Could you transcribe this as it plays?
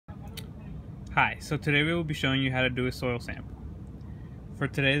Hi, so today we will be showing you how to do a soil sample. For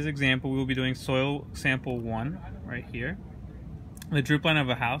today's example, we will be doing soil sample 1 right here, the droop line of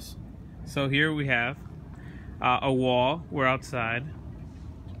a house. So here we have a wall, we're outside,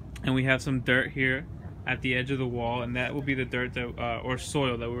 and we have some dirt here at the edge of the wall, and that will be the dirt that, or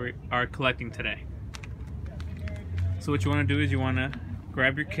soil that we are collecting today. So what you want to do is you want to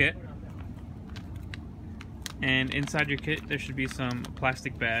grab your kit, and inside your kit there should be some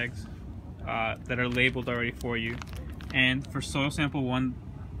plastic bags that are labeled already for you. And for soil sample 1,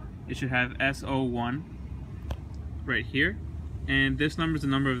 it should have SO1 right here, and this number is the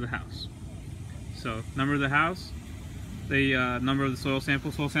number of the house. So number of the house, the number of the soil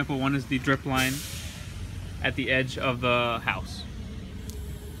sample. Soil sample 1 is the drip line at the edge of the house.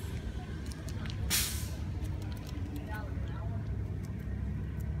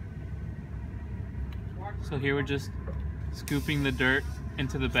 So here we're just scooping the dirt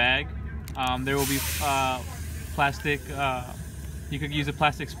into the bag. There will be plastic, you could use a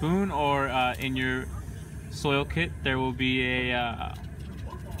plastic spoon, or in your soil kit there will be a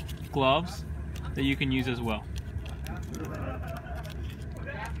gloves that you can use as well.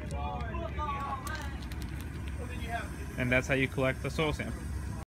 And that's how you collect the soil sample.